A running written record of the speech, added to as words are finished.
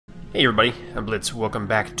Hey everybody, I'm Blitz. Welcome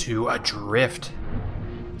back to Adrift.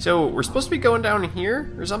 So we're supposed to be going down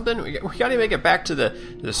here or something. We gotta make it back to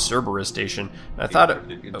the Solaris station. I thought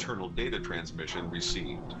internal data transmission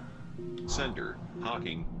received. Sender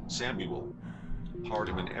Hawking Samuel,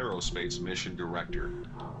 Hardiman Aerospace Mission Director.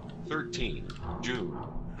 13 June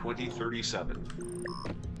 2037.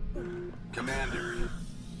 Commander,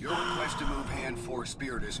 your request to move Hand 4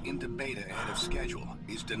 Spiritus into beta ahead of schedule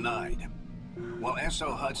is denied. While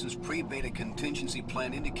S.O. Hudson's pre-beta contingency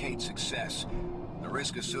plan indicates success, the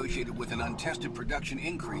risk associated with an untested production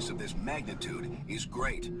increase of this magnitude is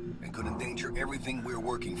great and could endanger everything we're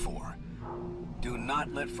working for. Do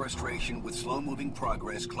not let frustration with slow-moving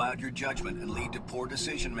progress cloud your judgment and lead to poor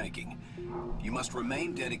decision-making. You must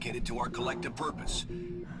remain dedicated to our collective purpose.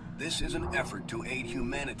 This is an effort to aid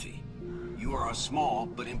humanity. You are a small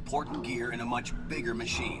but important gear in a much bigger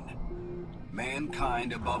machine.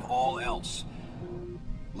 Mankind above all else.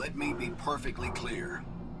 Let me be perfectly clear.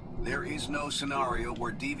 There is no scenario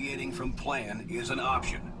where deviating from plan is an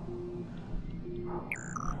option.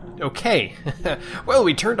 Okay. Well,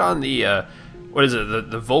 we turned on the what is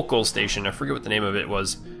it? The vocal station. I forget what the name of it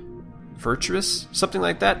was. Virtuous? Something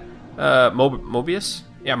like that? Mobius?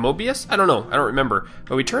 Yeah, Mobius? I don't know. I don't remember.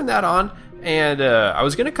 But we turned that on, and I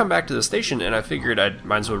was going to come back to the station, and I figured I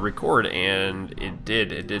might as well record, and it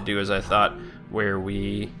did. It did do as I thought, where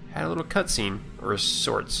we had a little cutscene, or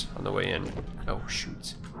sorts, on the way in. Oh,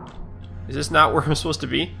 shoots. Is this not where I'm supposed to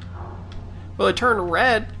be? Well, it turned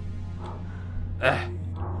red. I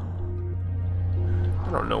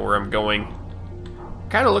don't know where I'm going.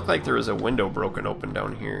 Kind of looked like there was a window broken open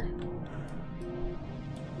down here.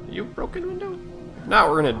 Are you a broken window? If not,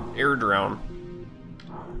 we're gonna air drown.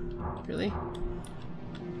 Really?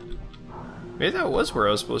 Maybe that was where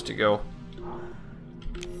I was supposed to go.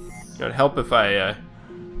 It'd help if I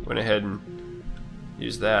went ahead and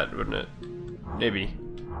used that, wouldn't it? Maybe.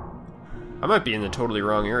 I might be in the totally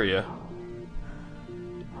wrong area.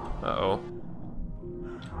 Uh-oh.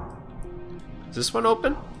 Is this one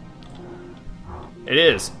open? It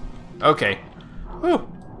is. Okay.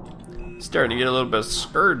 Whew. Starting to get a little bit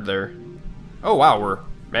scared there. Oh wow, we're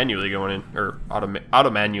manually going in, or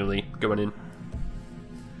auto-manually going in.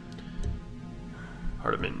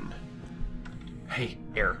 Hardiman. Hey,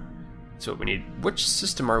 air. That's what we need. Which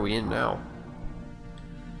system are we in now?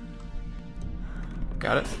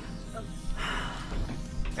 Got it.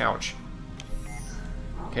 Ouch.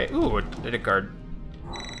 Okay, ooh, a data card.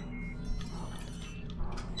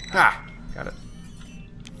 Ah, got it.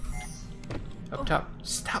 Up top.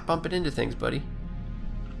 Stop bumping into things, buddy.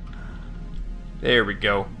 There we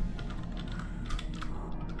go.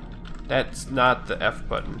 That's not the F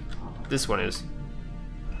button. This one is.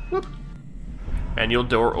 Whoop. Manual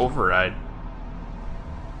door override.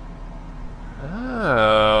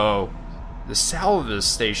 Oh. The salvage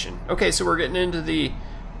station. Okay, so we're getting into the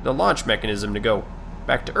launch mechanism to go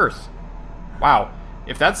back to Earth. Wow.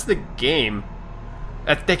 If that's the game,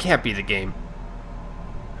 that can't be the game.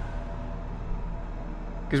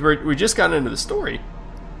 Because we just got into the story.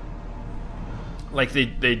 Like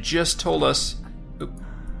they just told us.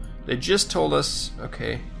 They just told us.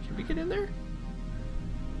 Okay, can we get in there?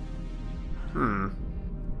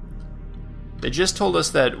 They just told us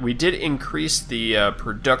that we did increase the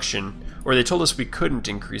production, or they told us we couldn't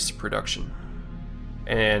increase the production.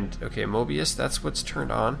 And okay, Mobius, that's what's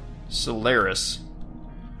turned on. Solaris.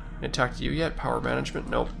 Did I talk to you yet? Power management?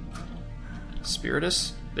 Nope.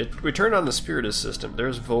 Spiritus? We turned on the Spiritus system.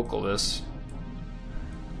 There's Vocalus.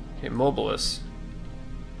 Okay, Mobilis.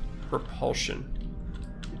 Propulsion.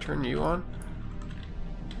 We turn you on?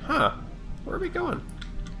 Huh. Where are we going?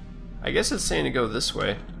 I guess it's saying to go this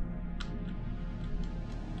way.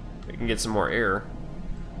 We can get some more air.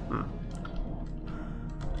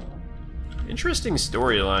 Interesting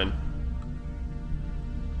storyline.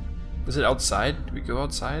 Was it outside? Did we go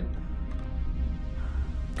outside?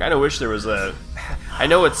 Kind of wish there was a... I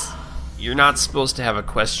know you're not supposed to have a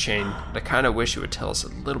quest chain, but I kind of wish it would tell us a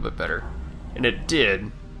little bit better. And it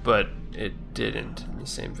did, but it didn't in the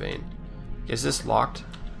same vein. Is this locked?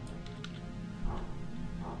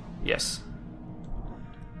 Yes.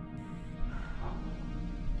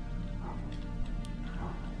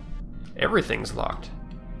 Everything's locked.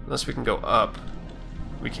 Unless we can go up.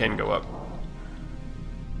 We can go up.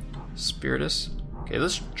 Spiritus? Okay,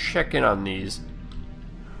 let's check in on these.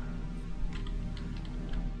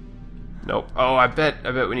 Nope. Oh, I bet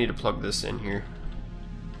we need to plug this in here.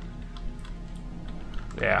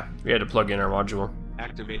 Yeah, we had to plug in our module.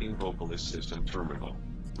 Activating Vocalist system terminal.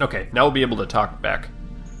 Okay, now we'll be able to talk back.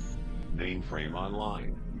 Mainframe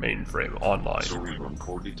online. Mainframe online. Cerebrum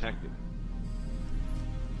core detected.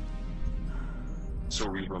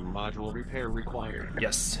 Cerebrum module repair required.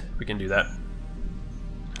 Yes, we can do that.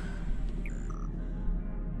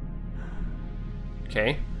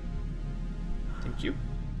 Okay. Thank you.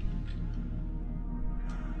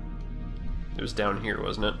 It was down here,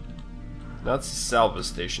 wasn't it? Now it's the salvage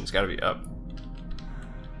station. It's got to be up.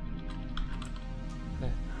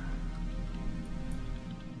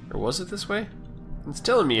 Or was it this way? It's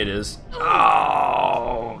telling me it is.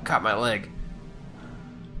 Oh, caught my leg.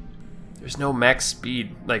 There's no max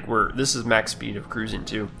speed. Like this is max speed of cruising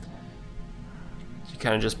too. You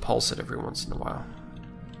kind of just pulse it every once in a while.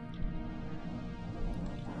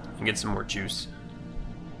 And get some more juice.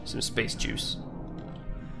 Some space juice.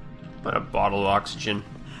 And a bottle of oxygen.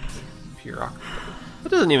 Pure oxygen. That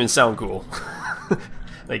doesn't even sound cool.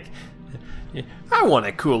 Like, I want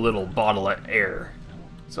a cool little bottle of air.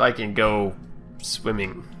 So I can go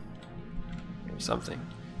swimming. Or something.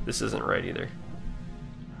 This isn't right either.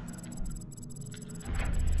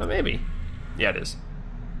 But maybe. Yeah, it is.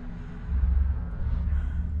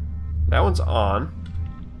 That one's on.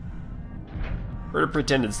 We're gonna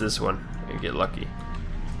pretend it's this one and get lucky.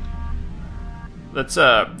 Let's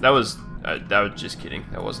that was just kidding.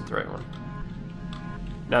 That wasn't the right one.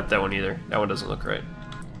 Not that one either. That one doesn't look right.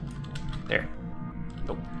 There.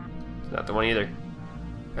 Nope. It's not the one either.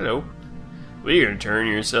 Hello. Well, you're gonna turn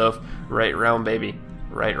yourself right round, baby.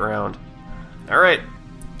 Right round. Alright.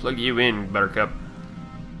 Plug you in, Buttercup.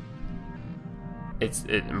 I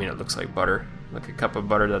mean, it looks like butter. Like a cup of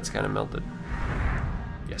butter that's kind of melted.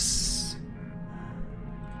 Yes.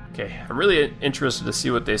 Okay, I'm really interested to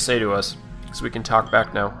see what they say to us, so we can talk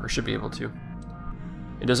back now, or should be able to.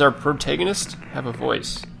 And does our protagonist have a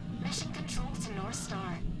voice? Mission control to North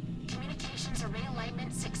Star. Communications array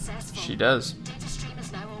alignment successful. She does. Data stream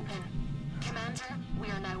is now open. Commander, we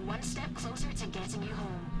are now one step closer to getting you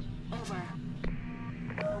home. Over.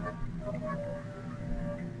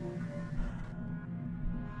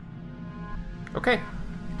 Okay.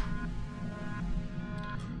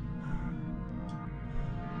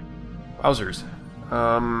 Wowzers.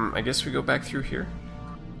 I guess we go back through here.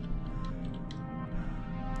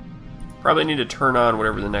 Probably need to turn on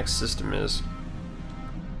whatever the next system is.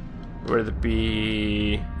 Would it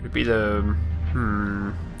be the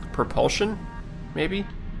propulsion? Maybe?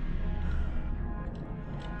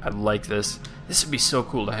 I like this. This would be so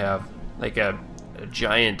cool to have. Like a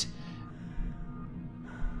giant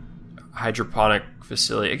hydroponic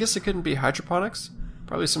facility. I guess it couldn't be hydroponics.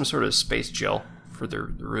 Probably some sort of space gel for the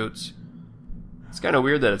roots. It's kind of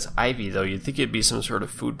weird that it's ivy, though. You'd think it'd be some sort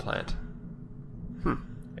of food plant.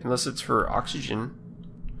 Unless it's for oxygen.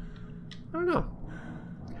 I don't know.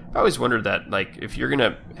 I always wondered that, like, if you're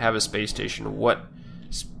gonna have a space station, what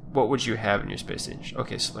would you have in your space station?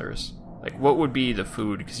 Okay, Solaris. Like, what would be the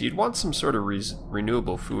food? Because you'd want some sort of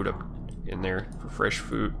renewable food up in there for fresh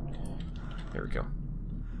food. There we go.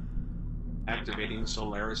 Activating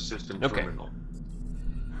Solaris system Okay. terminal.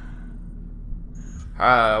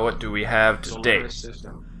 What do we have today? Solaris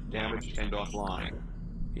system damaged and offline.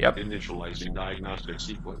 Yep. Initializing diagnostic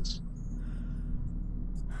sequence.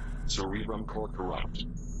 Cerebrum core corrupt.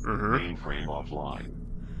 Mainframe offline.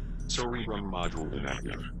 Cerebrum module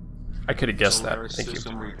inactive. I could have guessed that. Solaris Thank you.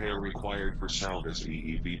 system repair required for Salvis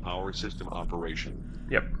EEV power system operation.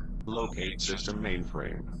 Yep. Locate system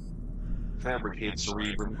mainframe. Fabricate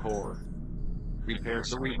Cerebrum core. Repair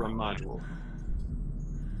Cerebrum module.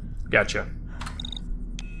 Gotcha.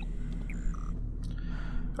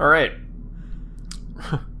 Alright.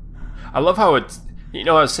 I love how it's... You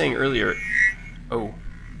know, I was saying earlier... Oh,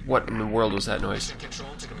 what in the world was that noise? Mission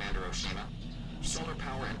control to Commander Oshima. Solar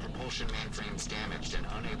power and propulsion mainframes damaged and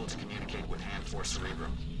unable to communicate with Hand Force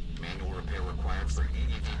Cerebrum. Manual repair required for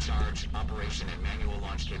EEV charge, operation, and manual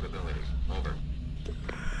launch capability. Over.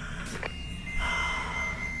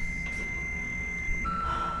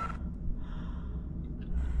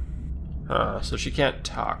 So she can't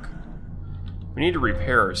talk. We need to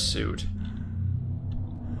repair our suit.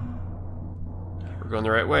 We're going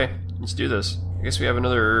the right way. Let's do this. I guess we have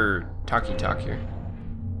another talkie talk here.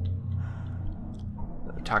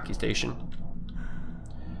 Another talkie station.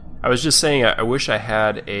 I was just saying I wish I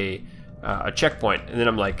had a checkpoint, and then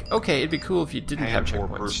I'm like, okay, it'd be cool if you didn't have Hand for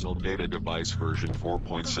checkpoints. personal data device version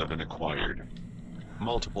 4.7 acquired.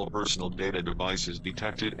 Multiple personal data devices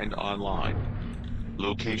detected and online.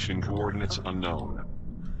 Location coordinates unknown.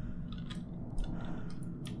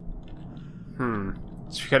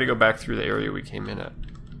 So we gotta go back through the area we came in at.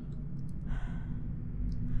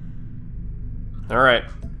 Alright.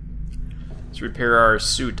 Let's repair our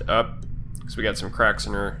suit up, because we got some cracks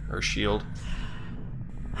in our shield.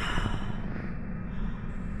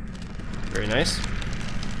 Very nice.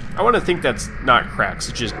 I want to think that's not cracks,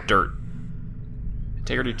 it's just dirt.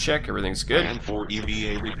 Integrity check, everything's good. And for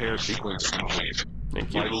EVA repair sequence complete.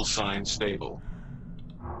 Thank you. Vital signs stable.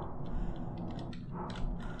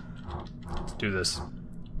 Let's do this.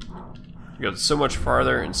 We go so much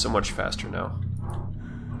farther and so much faster now.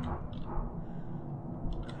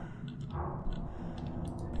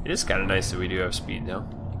 It is kind of nice that we do have speed now.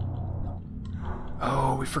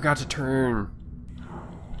 Oh, we forgot to turn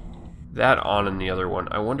that on in the other one.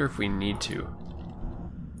 I wonder if we need to.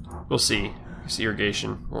 We'll see. This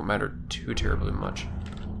irrigation won't matter too terribly much.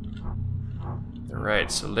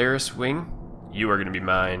 Alright, Solaris wing. You are going to be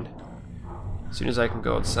mine. As soon as I can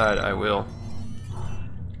go outside, I will.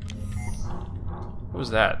 What was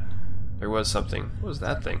that? There was something. What was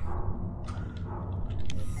that thing?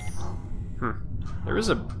 There is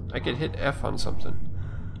a... I could hit F on something.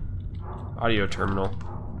 Audio terminal.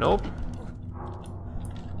 Nope.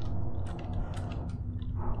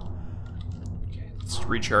 Okay, let's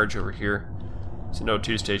recharge over here. It's an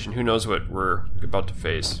O2 station. Who knows what we're about to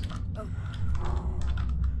face.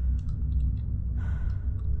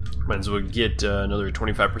 Might as well get another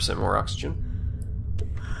 25% more oxygen.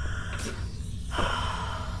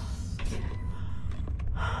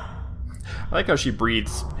 I like how she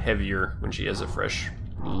breathes heavier when she has a fresh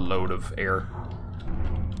load of air.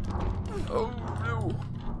 Oh no.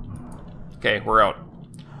 Okay, we're out.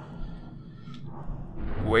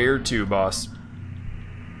 Where to, boss?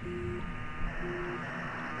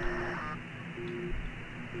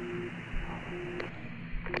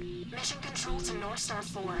 Mission control to North Star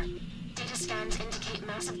 4. Data scans indicate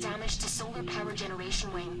massive damage to solar power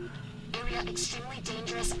generation wing. Area extremely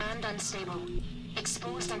dangerous and unstable.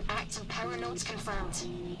 Exposed and active power nodes confirmed.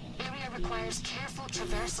 Area requires careful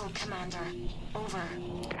traversal, Commander. Over.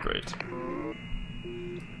 Great.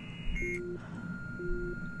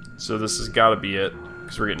 So this has got to be it,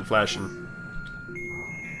 because we're getting flashing.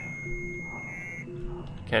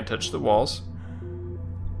 Can't touch the walls.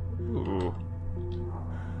 Ooh.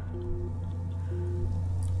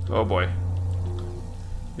 Oh boy.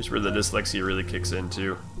 Here's where the dyslexia really kicks in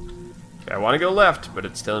too. Okay, I want to go left, but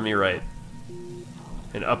it's telling me right.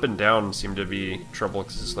 And up and down seem to be trouble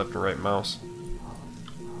because it's left and right mouse.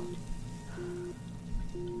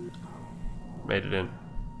 Made it in.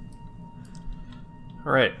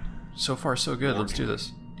 Alright, so far so good, let's do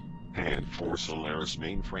this. And for Solaris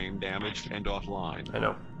mainframe damaged and offline. I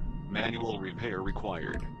know. Manual repair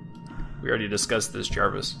required. We already discussed this,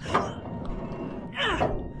 Jarvis.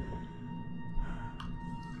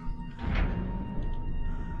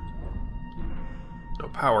 No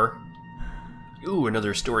power. Ooh,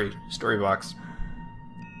 another story box.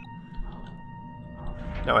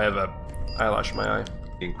 Now I have a eyelash in my eye.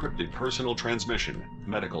 Encrypted personal transmission.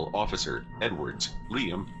 Medical Officer Edwards,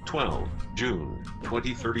 Liam, 12, June,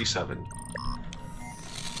 2037.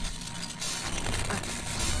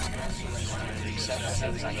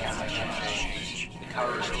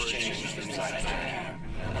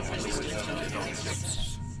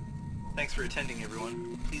 Thanks for attending,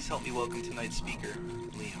 everyone. Please help me welcome tonight's speaker,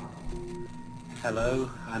 Liam. Hello,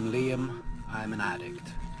 I'm Liam. I'm an addict.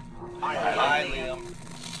 Hi, Liam.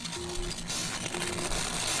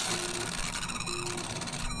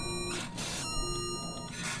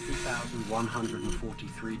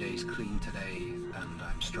 2,143 days clean today, and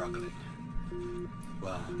I'm struggling.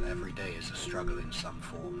 Well, every day is a struggle in some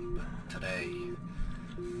form, but today...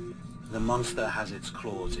 the monster has its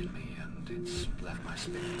claws in me, and it's left my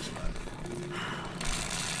spirits low.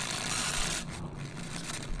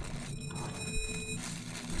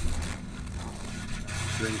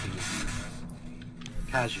 Drinking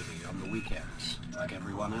casually on the weekends, like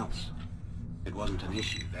everyone else. It wasn't an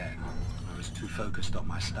issue then. I was too focused on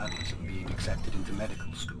my studies and being accepted into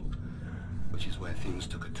medical school, which is where things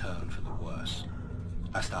took a turn for the worse.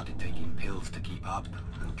 I started taking pills to keep up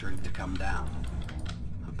and drink to come down.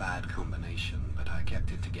 A bad combination, but I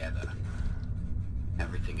kept it together.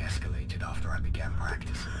 Everything escalated after I began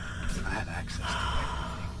practicing. I had access to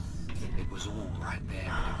everything. It was all right there,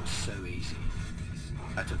 and it was so easy.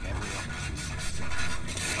 I took every opportunity.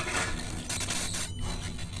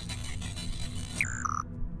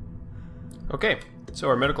 Okay, so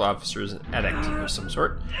our medical officer is an addict of some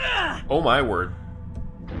sort. Oh my word.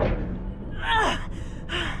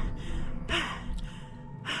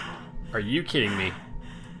 Are you kidding me?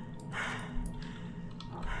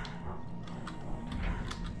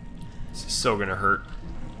 This is so gonna hurt.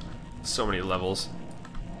 So many levels.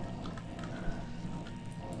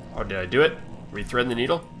 Oh, did I do it? Rethread the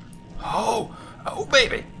needle? Oh! Oh,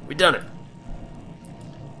 baby! We done it!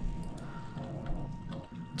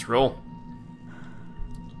 Let's roll.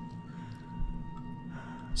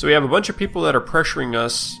 So we have a bunch of people that are pressuring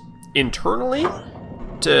us internally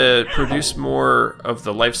to produce more of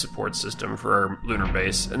the life support system for our lunar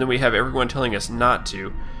base, and then we have everyone telling us not to.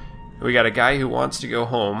 And we got a guy who wants to go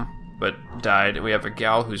home, but died, and we have a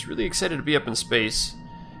gal who's really excited to be up in space,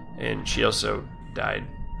 and she also died.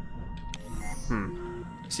 I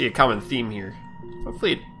see a common theme here.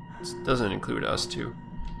 Hopefully it doesn't include us too.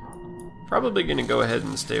 Probably going to go ahead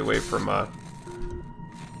and stay away from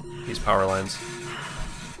these power lines.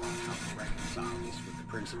 With the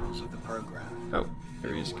principles of the program. Oh,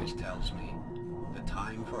 there he is. It always tells me the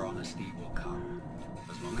time for honesty will come.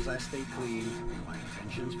 As long as I stay clean, my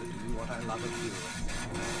intentions for doing what I love are pure.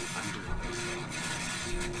 I'm doing those things.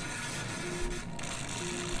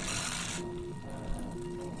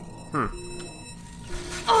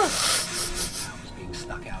 I was being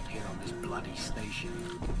stuck out here on this bloody station.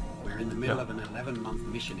 We're in the middle of an 11-month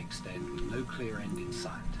mission extend with no clear end in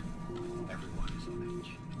sight. Everyone is on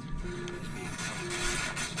edge. It's being told.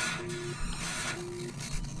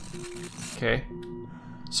 Okay.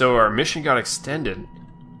 So our mission got extended.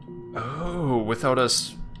 Oh, without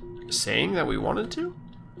us saying that we wanted to?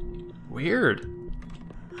 Weird.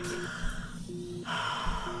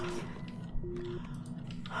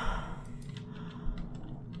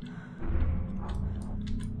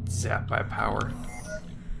 Zapped by power.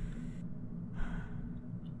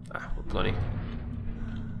 We're plenty.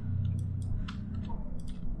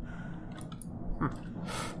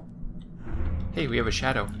 Hey, we have a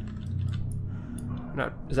shadow.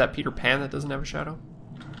 Is that Peter Pan that doesn't have a shadow?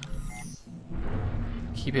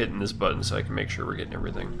 Keep hitting this button so I can make sure we're getting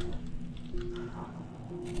everything.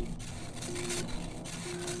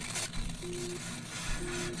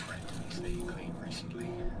 Staying clean recently.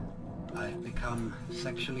 I've become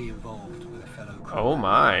sexually involved with a fellow Oh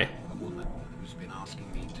my. a woman who's been asking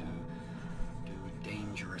me to do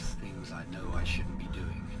dangerous things I know I shouldn't be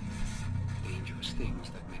doing. Dangerous things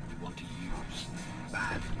that make me want to use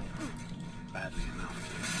badly enough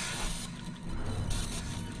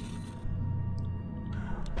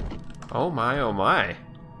to. Oh my, oh my.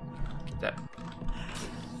 Get that.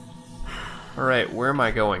 Alright, where am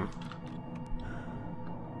I going?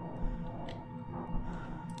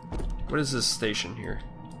 What is this station here?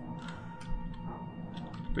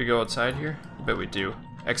 We go outside here? I bet we do.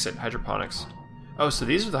 Exit, hydroponics. Oh, so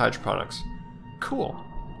these are the hydroponics. Cool.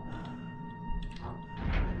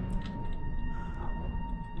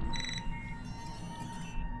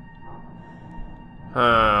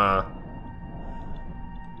 Huh.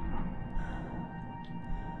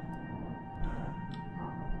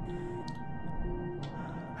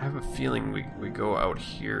 I have a feeling we go out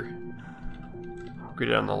here. We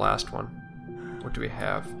did on the last one. What do we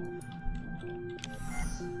have?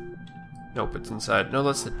 Nope, it's inside. No,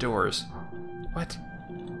 that's the doors. What?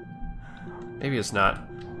 Maybe it's not.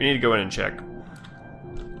 We need to go in and check.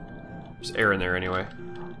 There's air in there anyway.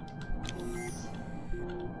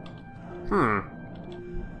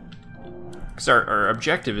 Because our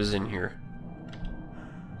objective is in here.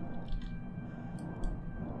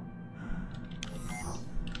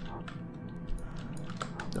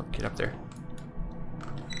 No, get up there.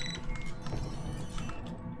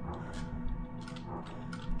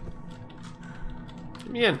 Get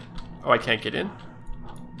me in. Oh, I can't get in?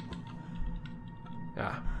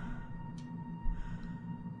 Yeah.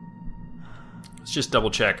 Let's just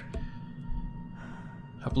double check.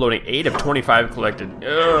 Uploading 8 of 25 collected.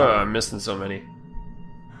 Ugh, I'm missing so many.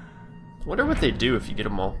 I wonder what they do if you get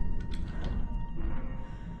them all.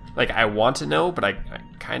 Like, I want to know, but I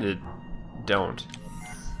kind of don't.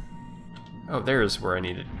 Oh, there's where I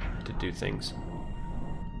needed to do things.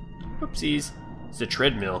 Whoopsies. It's a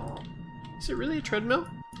treadmill. Is it really a treadmill?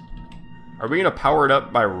 Are we going to power it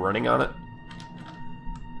up by running on it?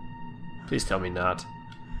 Please tell me not.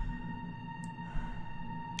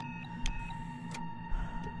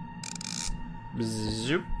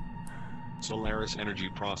 Zoop. Solaris Energy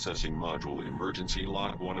Processing Module Emergency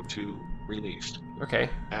Log 1 of 2 released. Okay.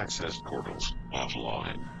 Access portals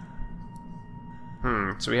offline.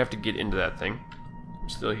 So we have to get into that thing. I'm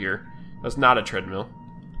still here. That's not a treadmill.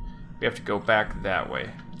 We have to go back that way.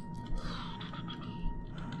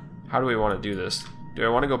 How do we want to do this? Do I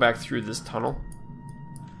want to go back through this tunnel?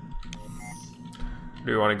 Or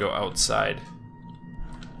do we want to go outside?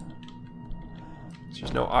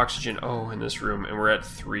 There's no oxygen, in this room, and we're at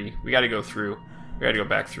 3. We gotta go through. We gotta go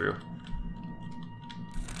back through.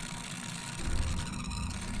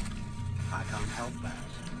 I can't help that.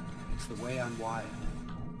 It's the way I'm wired.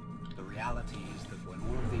 The reality is that when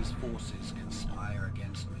all of these forces conspire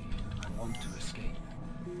against me, I want to escape.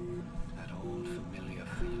 That old familiar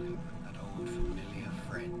feeling, that old familiar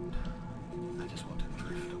friend. I just want to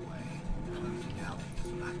drift away, floating out into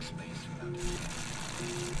black space without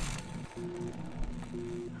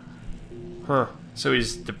Huh. So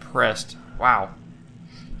he's depressed. Wow.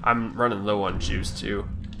 I'm running low on juice too.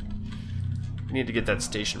 We need to get that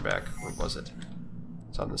station back. Where was it?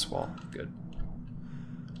 It's on this wall. Good.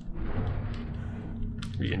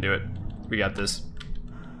 We can do it. We got this.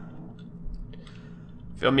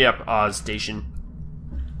 Fill me up, Oz Station.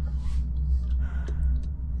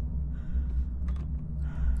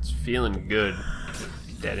 It's feeling good.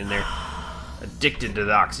 Get that in there. Addicted to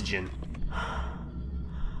the oxygen.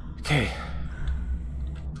 Okay.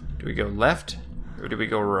 Do we go left or do we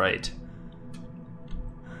go right?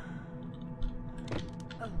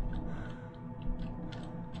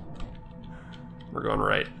 We're going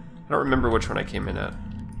right. I don't remember which one I came in at.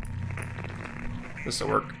 This'll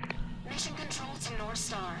work. Mission control to North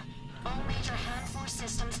Star. All major hand force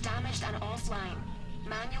systems damaged and offline.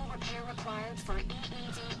 Manual repair required for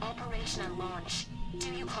EEV operation and launch.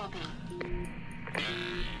 Do you copy?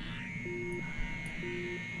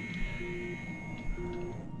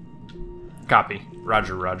 Copy.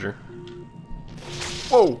 Roger, roger.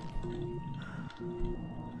 Whoa!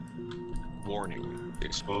 Warning.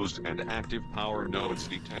 Exposed and active power nodes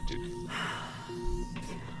detected.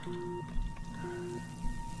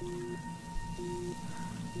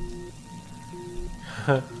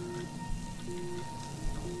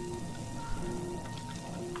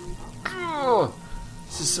 Oh,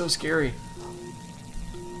 this is so scary.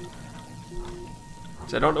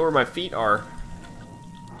 'Cause I don't know where my feet are.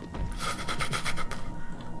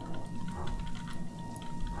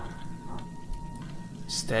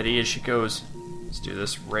 Steady as she goes. Let's do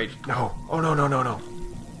this right. No. Oh, no, no, no, no.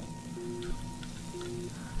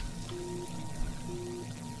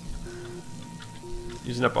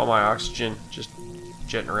 Using up all my oxygen. Just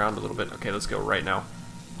jetting around a little bit. Okay, let's go right now.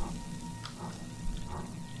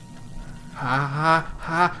 Ha ha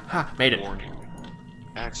ha ha. Made it. Warning.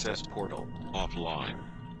 Access portal offline.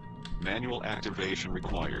 Manual activation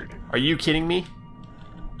required. Are you kidding me?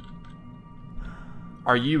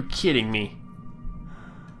 Are you kidding me?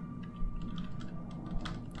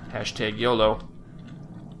 Hashtag YOLO.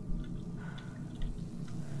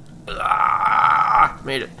 Ah,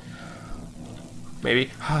 made it.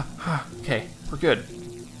 Maybe. Okay, we're good.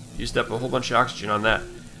 Used up a whole bunch of oxygen on that.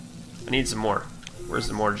 I need some more. Where's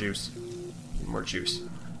the more juice? Need more juice.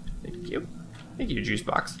 Thank you. Thank you, juice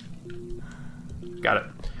box. Got it.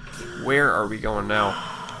 Where are we going now?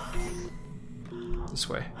 This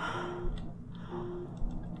way.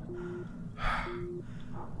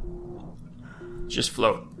 Just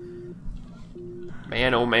float.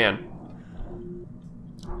 Man, oh man.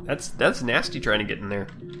 That's nasty trying to get in there.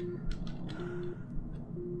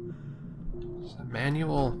 It's a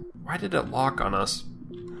manual. Why did it lock on us?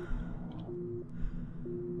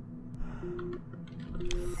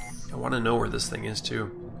 I want to know where this thing is too.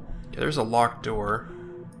 Yeah, there's a locked door.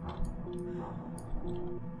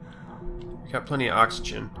 We got plenty of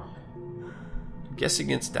oxygen. I'm guessing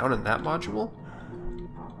it's down in that module?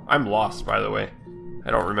 I'm lost, by the way.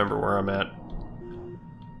 I don't remember where I'm at.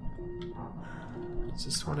 Is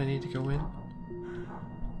this one I need to go in?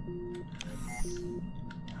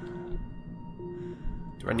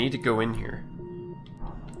 Do I need to go in here?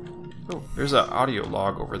 Oh, there's an audio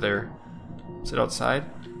log over there. Is it outside?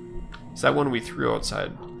 Is that one we threw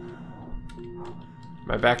outside? Am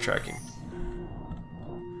I backtracking?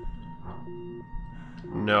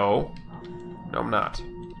 No. No, I'm not.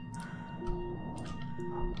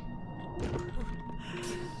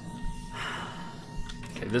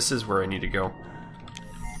 Okay, this is where I need to go.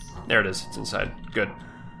 There it is. It's inside. Good.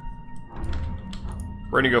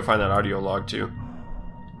 We're gonna go find that audio log too.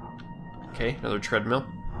 Okay, another treadmill.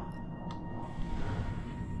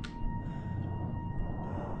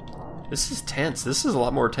 This is tense. This is a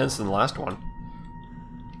lot more tense than the last one.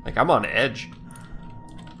 Like, I'm on edge.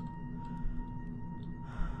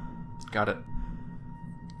 Got it.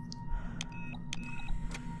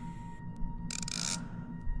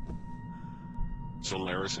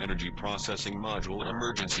 Solaris Energy Processing Module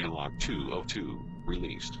Emergency Lock 202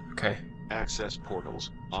 released. Okay. Access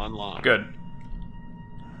portals online. Good.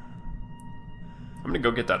 I'm gonna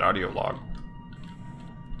go get that audio log.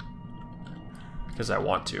 Because I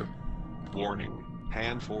want to. Warning.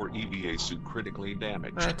 Hand 4 EVA suit critically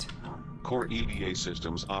damaged. What? Core EVA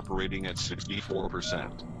systems operating at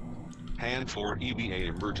 64%. Hand 4 EVA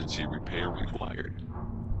emergency repair required.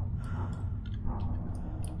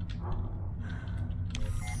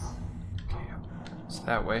 Okay, it's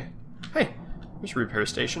that way. Hey, there's a repair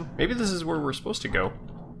station. Maybe this is where we're supposed to go.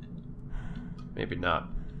 Maybe not.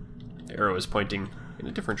 The arrow is pointing in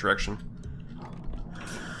a different direction.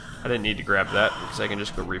 I didn't need to grab that because I can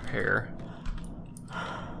just go repair.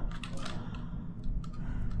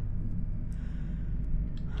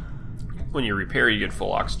 When you repair, you get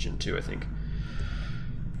full oxygen too, I think.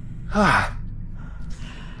 Ah.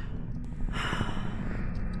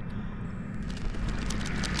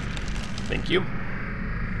 Thank you.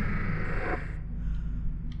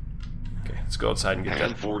 Okay, let's go outside and get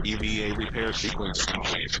Hand that. 4 EVA repair sequence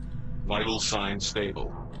complete. Vital signs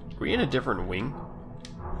stable. Are we in a different wing?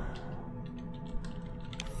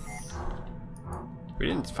 We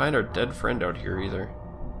didn't find our dead friend out here either.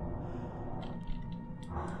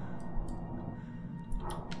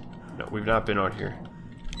 No, we've not been out here.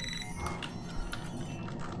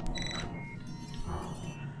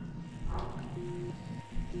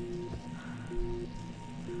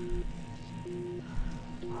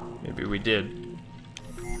 Maybe we did.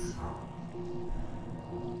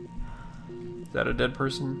 Is that a dead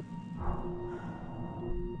person?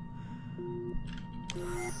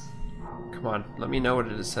 Come on, let me know what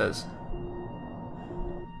it says.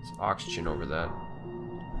 It's oxygen over that.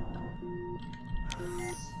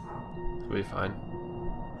 We'll be fine.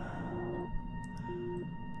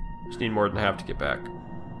 Just need more than half to get back.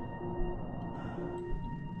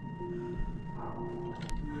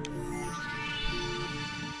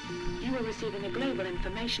 You are receiving a global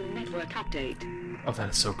information network update. Oh, that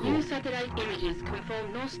is so cool. New satellite images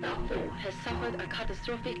confirm North Star 4 has suffered a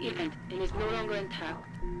catastrophic event and is no longer intact.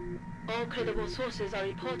 All credible sources are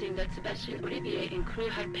reporting that Sebastian Olivier and crew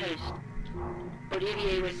have perished.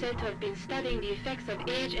 Olivier was said to have been studying the effects of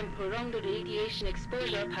age and prolonged radiation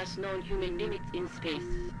exposure past known human limits in space.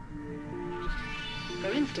 For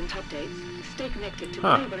instant updates, stay connected to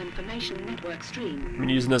global information network stream. I've been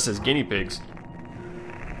using us as guinea pigs.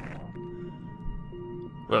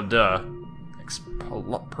 Well, duh.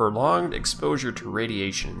 Prolonged exposure to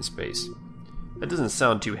radiation in space. That doesn't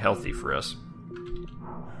sound too healthy for us.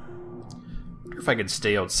 I wonder if I could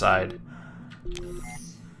stay outside.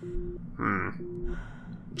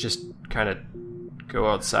 Just kind of go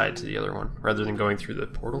outside to the other one, rather than going through the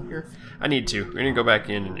portal here. I need to. We're gonna go back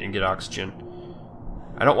in and get oxygen.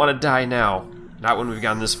 I don't want to die now. Not when we've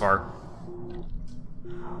gotten this far.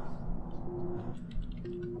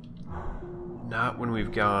 Not when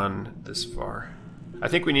we've gone this far. I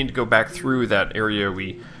think we need to go back through that area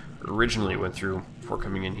we originally went through before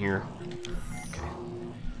coming in here. Okay.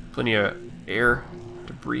 Plenty of air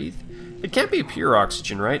to breathe. It can't be pure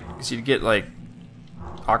oxygen, right? Because you'd get, like,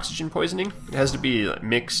 oxygen poisoning. It has to be like,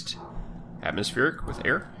 mixed atmospheric with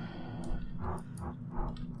air.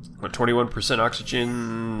 What, 21%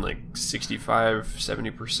 oxygen, like 65,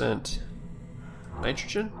 70%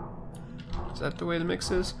 nitrogen? Is that the way the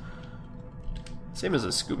mix is? Same as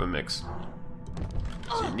a scuba mix.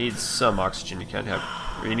 So you need some oxygen you can't have,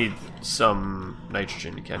 or you need some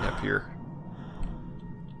nitrogen you can't have pure.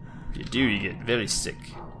 If you do, you get very sick.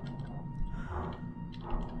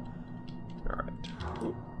 Alright.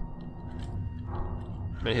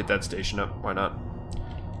 I'm gonna hit that station up, why not?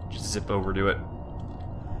 Just zip over to it.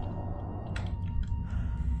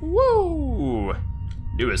 Woo!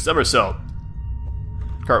 Do a somersault.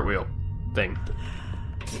 Cartwheel thing.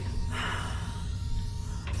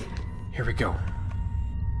 Here we go.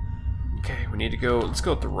 Okay, we need to go. Let's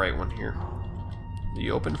go with the right one here. Do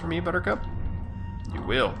you open for me, Buttercup? You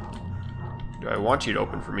will. Do I want you to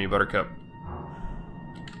open for me, Buttercup?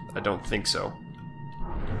 I don't think so.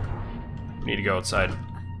 We need to go outside.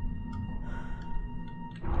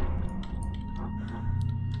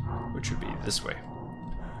 Which would be this way.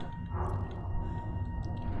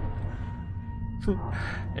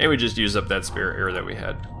 And we just used up that spare air that we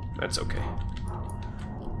had. That's okay.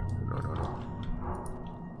 No.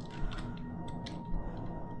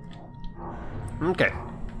 Okay.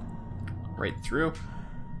 Right through.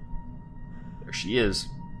 There she is.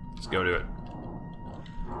 Let's go to it.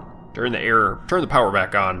 Turn the power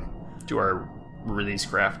back on to our release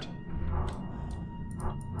craft.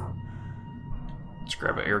 Let's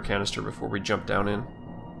grab an air canister before we jump down in.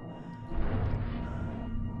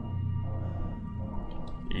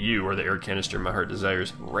 You are the air canister my heart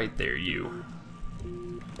desires. Right there, you.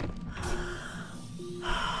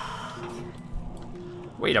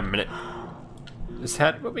 Wait a minute. Is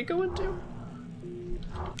that what we go into?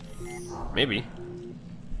 Maybe.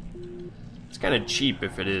 It's kind of cheap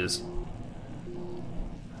if it is.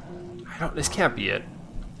 This can't be it.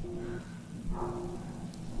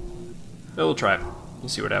 But we'll try it. We'll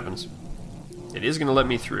see what happens. It is going to let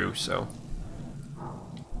me through, so...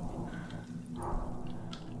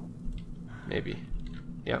 Maybe.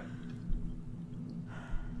 Yep.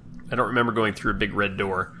 I don't remember going through a big red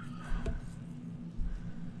door.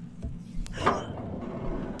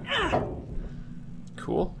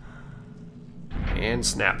 Cool. And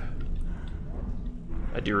snap.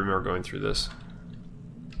 I do remember going through this.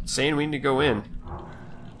 Saying we need to go in.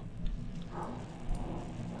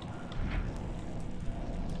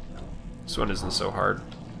 This one isn't so hard.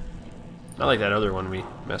 Not like that other one we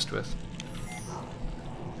messed with.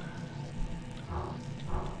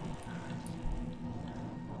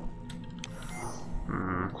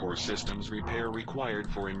 Core systems repair required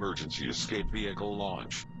for emergency escape vehicle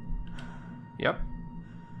launch. Yep.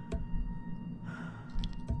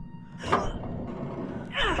 You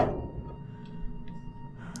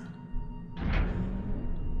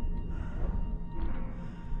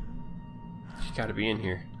gotta be in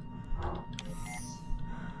here.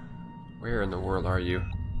 Where in the world are you?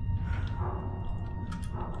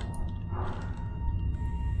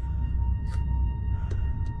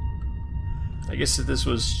 I guess if this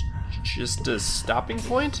was just a stopping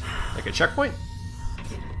point? Like a checkpoint?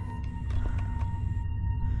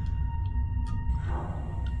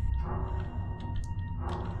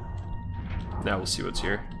 Now we'll see what's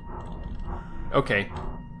here. Okay.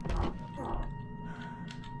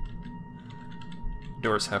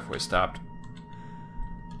 Door's halfway stopped.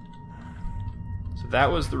 So that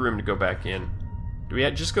was the room to go back in. Do we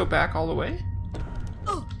just go back all the way?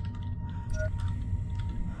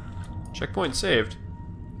 Checkpoint saved.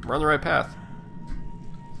 We're on the right path.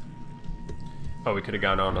 Oh, we could have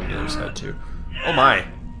gone on the other side too. Oh my!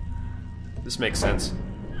 This makes sense.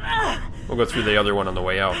 We'll go through the other one on the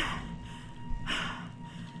way out.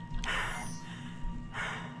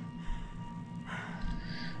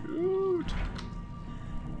 Shoot!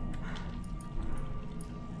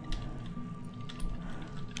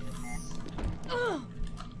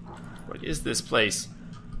 What is this place?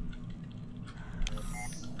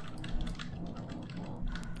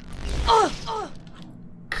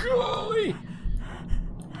 Golly!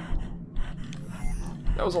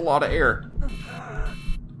 That was a lot of air.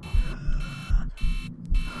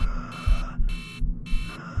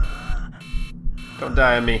 Don't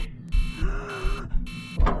die on me.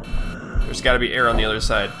 There's gotta be air on the other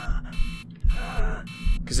side.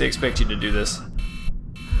 Because they expect you to do this.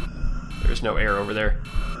 There's no air over there.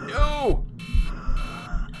 No!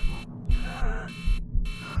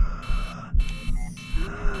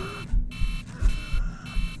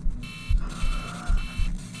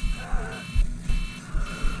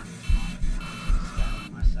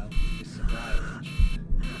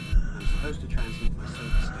 To transmit my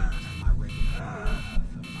service status to my regular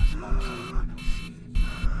of my sponsor, MLC. I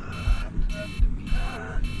haven't attended a meeting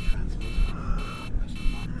or transmitted for almost a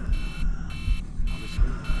month. Honestly,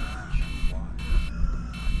 I'm not sure why.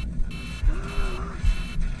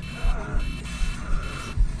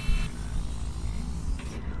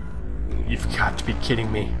 You've got to be kidding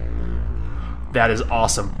me. That is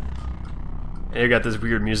awesome. And I got this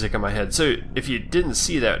weird music in my head. So if you didn't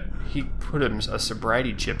see that, he put a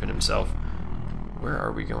sobriety chip in himself. Where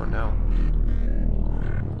are we going now?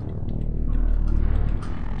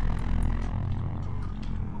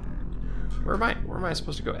 Where am I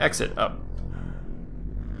supposed to go? Exit up.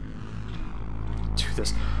 Do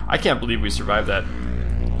this. I can't believe we survived that.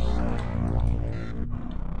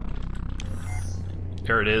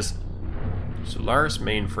 There it is. Solaris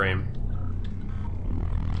mainframe.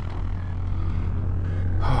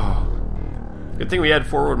 Oh. Good thing we had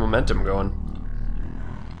forward momentum going.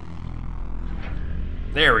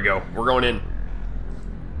 There we go. We're going in.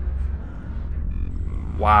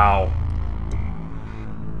 Wow.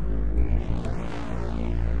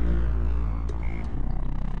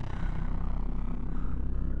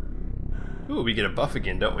 Ooh, we get a buff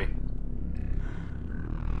again, don't we?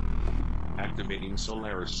 Activating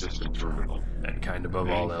Solaris system terminal. And kind above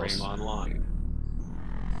all Mainframe else. online.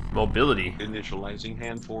 Mobility. Initializing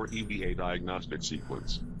hand for EVA diagnostic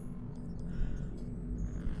sequence.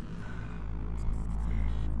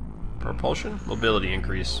 Propulsion? Mobility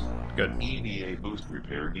increase. Good. EVA boost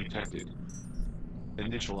repair detected.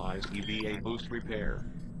 Initialize EVA boost repair.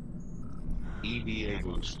 EVA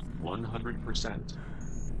boost 100%.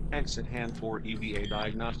 Exit hand for EVA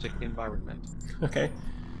diagnostic environment. Okay.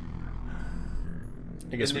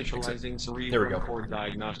 I guess we Initializing there we cerebrum go. core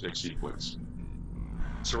diagnostic sequence.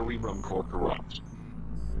 Cerebrum core corrupt.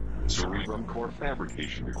 Cerebrum core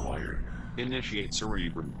fabrication required. Initiate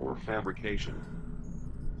cerebrum core fabrication.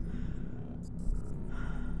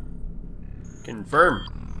 Confirm.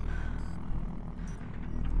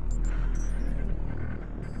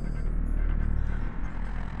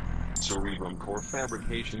 Cerebrum core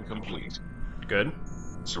fabrication complete. Good.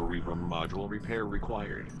 Cerebrum module repair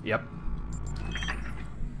required. Yep.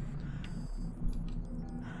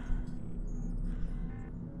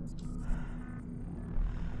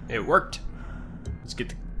 It worked. Let's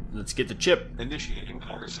get the chip. Initiating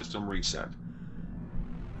power system reset.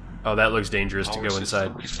 Oh, that looks dangerous to Power go system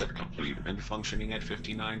inside. reset complete and functioning at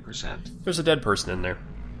 59%. There's a dead person in there.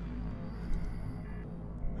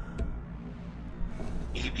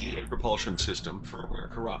 EVA propulsion system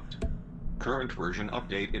firmware corrupt. Current version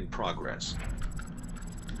update in progress.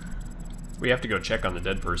 We have to go check on the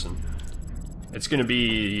dead person. It's gonna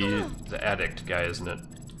be the addict guy, isn't it?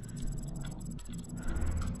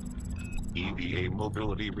 EVA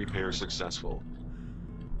mobility repair successful.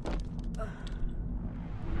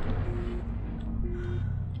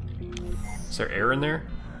 Is there air in there?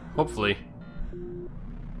 Hopefully.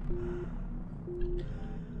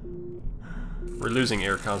 We're losing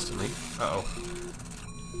air constantly. Uh-oh.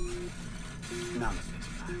 None of this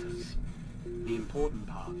matters. The important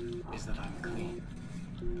part is that I'm clean.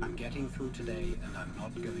 I'm getting through today, and I'm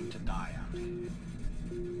not going to die out here.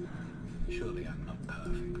 Surely I'm not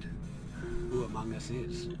perfect. Who among us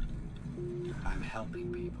is? I'm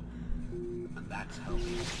helping people, and that's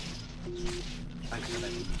helping. Thanks for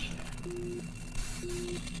letting me share.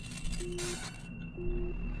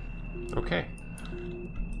 Okay.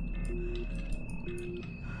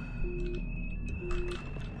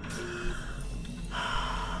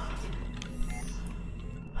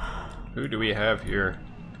 Who do we have here?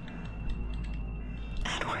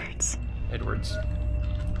 Edwards.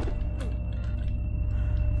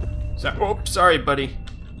 Oh, sorry, buddy.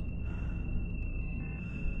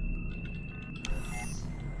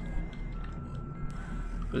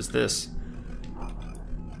 What is this?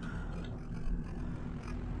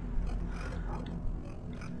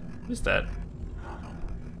 What is that?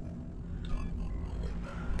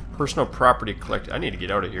 Personal property collected. I need to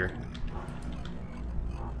get out of here.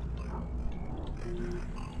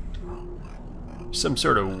 Some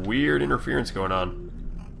sort of weird interference going on.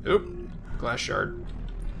 Oop, glass shard.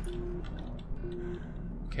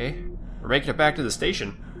 Okay, we're making it back to the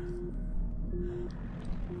station.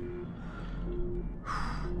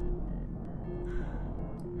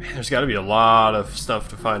 Man, there's got to be a lot of stuff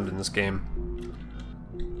to find in this game.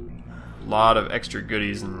 A lot of extra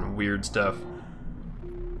goodies and weird stuff.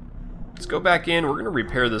 Let's go back in. We're going to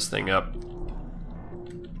repair this thing up.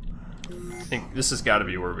 I think this has got to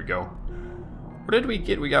be where we go. What did we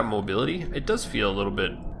get? We got mobility. It does feel a little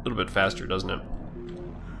bit faster, doesn't it?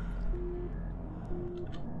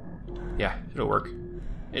 Yeah, it'll work.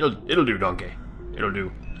 It'll do, donkey. It'll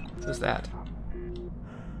do. What's that?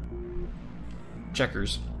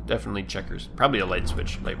 Checkers. Definitely checkers. Probably a light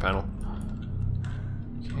switch, light panel.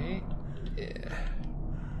 Okay. Yeah.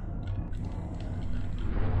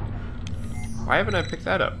 Why haven't I picked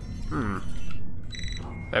that up? I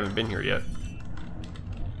haven't been here yet.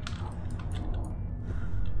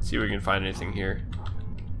 See if we can find anything here.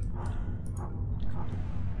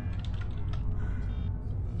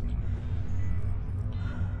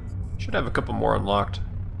 Should have a couple more unlocked.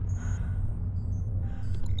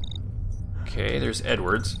 Okay, there's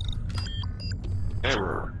Edwards.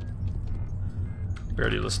 Error. We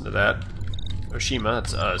already listened to that. Oshima,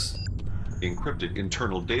 that's us. Encrypted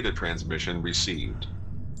internal data transmission received.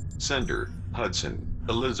 Sender, Hudson,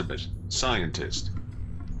 Elizabeth, scientist.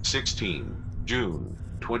 16, June,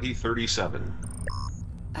 2037.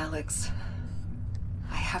 Alex,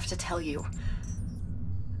 I have to tell you,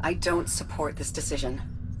 I don't support this decision.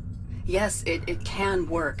 Yes, it can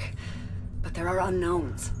work, but there are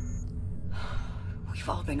unknowns. We've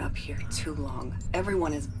all been up here too long.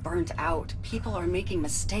 Everyone is burnt out. People are making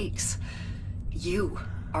mistakes. You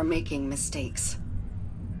are making mistakes.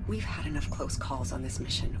 We've had enough close calls on this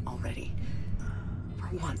mission already. For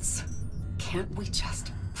once, can't we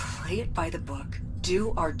just play it by the book,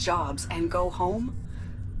 do our jobs, and go home?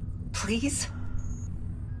 Please?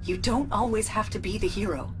 You don't always have to be the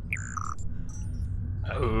hero.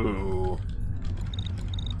 Oh.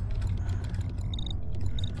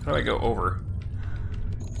 How do I go over?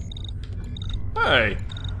 Hey!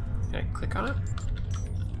 Can I click on it?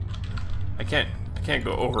 I can't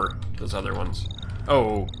go over those other ones.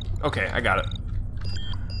 Oh, okay, I got it.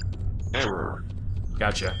 Error.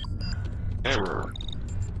 Gotcha. Error.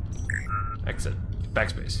 Exit.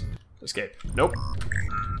 Backspace. Escape. Nope.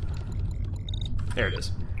 There it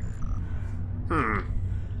is.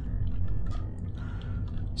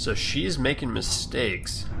 So she's making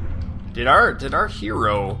mistakes. Did our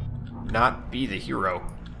hero not be the hero?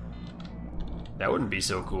 That wouldn't be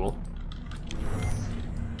so cool.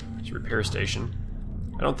 It's a repair station.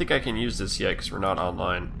 I don't think I can use this yet because we're not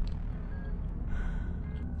online.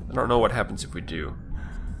 I don't know what happens if we do.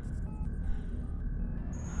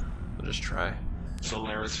 We'll just try.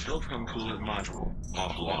 Solaris filtrum coolant module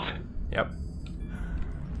offline. Yep.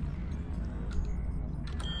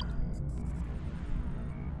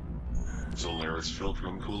 Solaris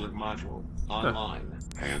filtrum coolant module online.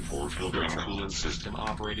 And for filtrum coolant system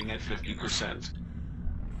operating at 50%.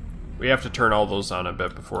 We have to turn all those on, I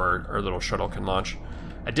bet, before our little shuttle can launch.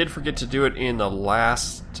 I did forget to do it in the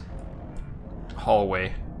last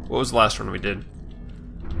hallway. What was the last one we did?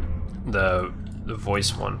 The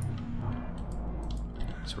voice one.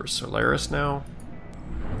 So we're Solaris now.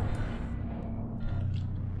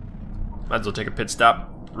 Might as well take a pit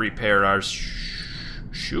stop, repair our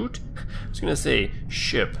shoot? I was gonna say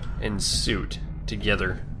ship and suit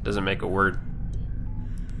together. Doesn't make a word.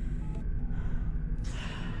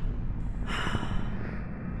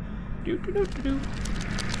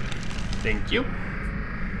 Thank you.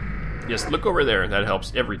 Yes, look over there. That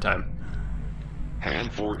helps every time.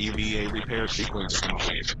 Hand for EVA repair sequence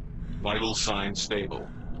complete. Vital signs stable.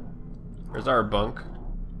 Where's our bunk?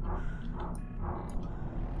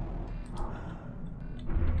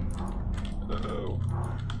 Uh-oh.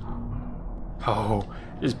 Oh,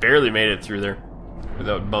 just barely made it through there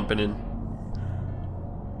without bumping in.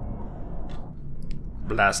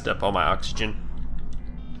 Blast up all my oxygen.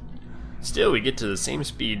 Still, we get to the same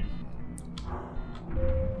speed.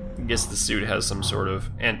 I guess the suit has some sort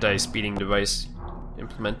of anti-speeding device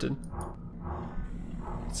implemented.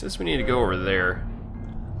 It says we need to go over there.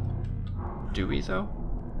 Do we, though?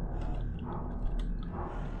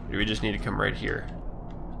 Or do we just need to come right here?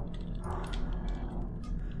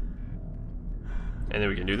 And then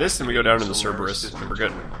we can do this, and we go down to the Cerberus, and we're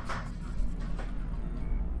good.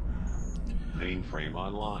 Mainframe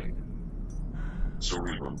online.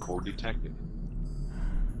 Cerebrum core detected.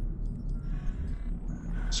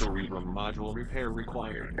 Cerebrum module repair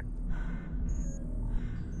required.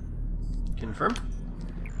 Confirm.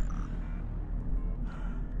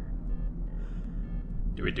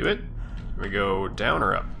 Do we do it? Do we go down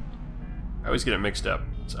or up? I always get it mixed up.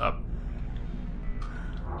 It's up.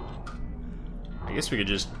 I guess we could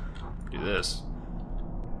just do this.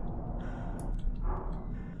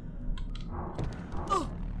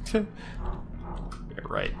 Yeah,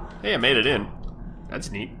 right. Hey, I made it in.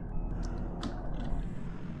 That's neat.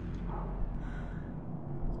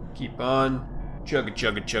 Keep on. Chugga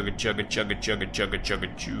chugga chugga chugga chugga chugga chugga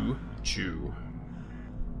chugga chew chew.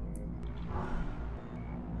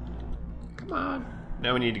 Come on.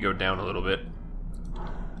 Now we need to go down a little bit.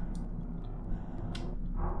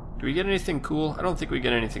 Do we get anything cool? I don't think we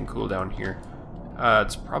get anything cool down here.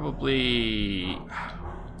 It's probably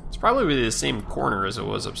the same corner as it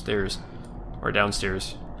was upstairs or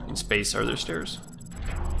downstairs in space. Are there stairs?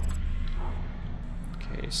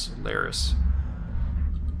 Okay, Solaris.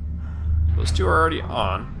 Those two are already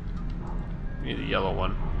on. We need the yellow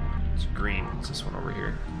one. It's green. It's this one over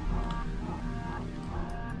here.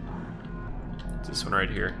 It's this one right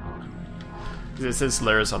here. Because it says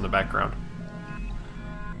Solaris on the background.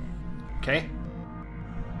 Okay.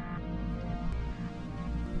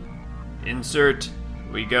 Insert.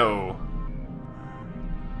 We go.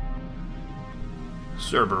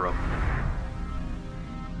 Cerberus.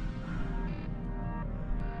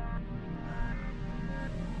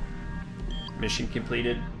 Mission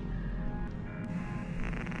completed.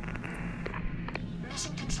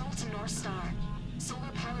 Mission control to North Star. Solar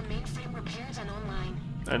power mainframe repaired and online.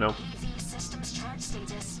 I know. EV systems charge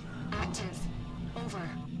status active. Over.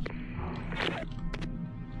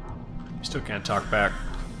 Still can't talk back.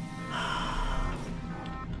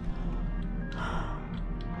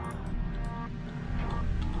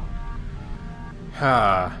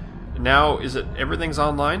 Now, is it everything's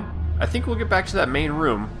online? I think we'll get back to that main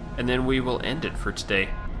room, and then we will end it for today.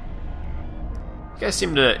 You guys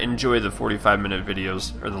seem to enjoy the 45-minute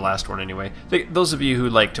videos, or the last one anyway. Those of you who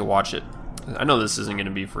like to watch it, I know this isn't going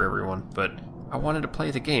to be for everyone, but I wanted to play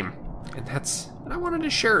the game, and I wanted to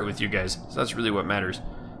share it with you guys, so that's really what matters.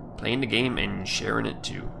 Playing the game and sharing it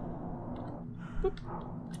too. Boop.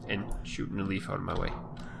 And shooting a leaf out of my way.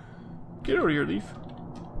 Get out of here, leaf.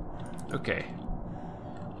 Okay.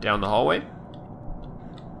 Down the hallway.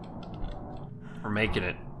 We're making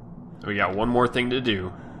it. We got one more thing to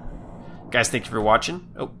do. Guys, thank you for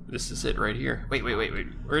watching. Oh, this is it right here. Wait.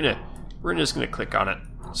 We're just gonna click on it,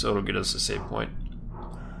 so it'll get us a save point.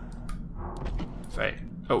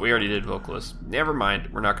 Oh, we already did Vocalist. Never mind.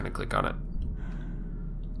 We're not gonna click on it.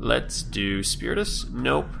 Let's do Spiritus.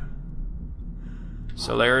 Nope.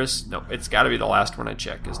 Solaris. Nope. It's got to be the last one I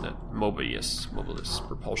check, isn't it? Mobius.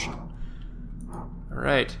 Propulsion.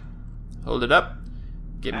 Alright. Hold it up.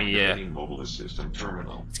 Get me, Mobilis system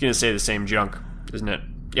terminal. It's gonna say the same junk, isn't it?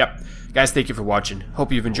 Yep. Guys, thank you for watching.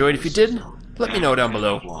 Hope you've enjoyed. If you did, let me know down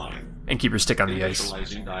below. And keep your stick on the ice.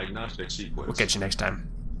 We'll catch you next time.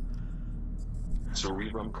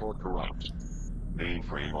 Cerebrum core corrupt.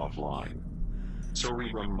 Mainframe offline.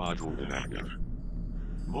 Cerebrum module inactive.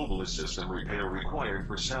 Mobile system repair required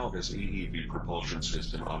for Salvis EEV propulsion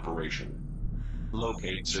system operation.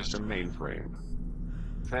 Locate system mainframe.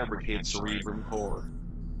 Fabricate Cerebrum core.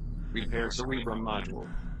 Repair Cerebrum module.